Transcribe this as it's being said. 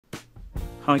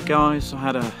Hi guys, I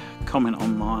had a comment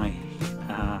on my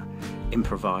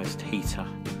improvised heater,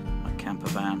 my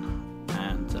campervan,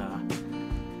 and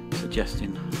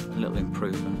suggesting a little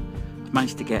improvement. I've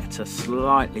managed to get a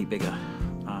slightly bigger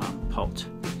pot,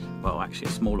 well actually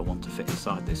a smaller one to fit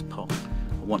inside this pot.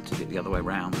 I wanted it the other way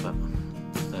around, but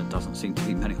there doesn't seem to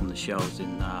be many on the shelves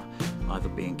in either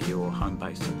B&Q or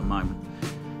Homebase at the moment,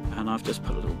 and I've just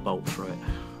put a little bolt through it.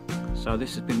 So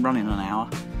this has been running an hour.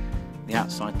 The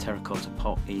outside terracotta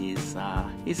pot is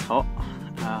hot,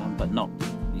 but not.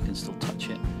 You can still touch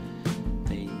it.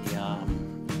 The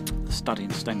studding,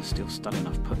 stainless steel studding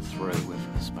I've put through with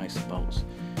spacer bolts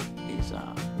is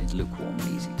lukewarm,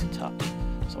 easy to touch.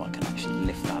 So I can actually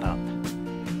lift that up.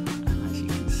 And as you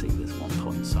can see, there's one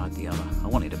pot inside the other. I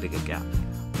wanted a bigger gap.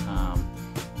 Yeah,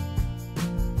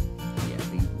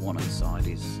 the one inside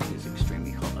is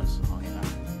extremely hot, as I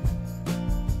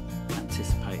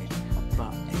anticipated.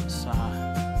 But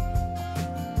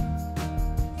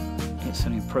it's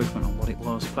an improvement on what it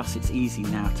was, plus it's easy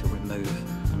now to remove,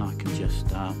 and I can just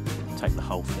take the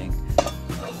whole thing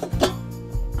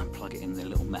and plug it in the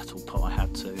little metal pot I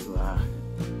had to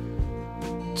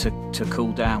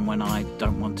cool down when I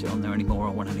don't want it on there anymore,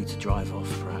 or when I need to drive off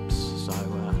perhaps. So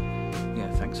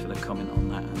yeah, thanks for the comment on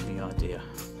that and the idea.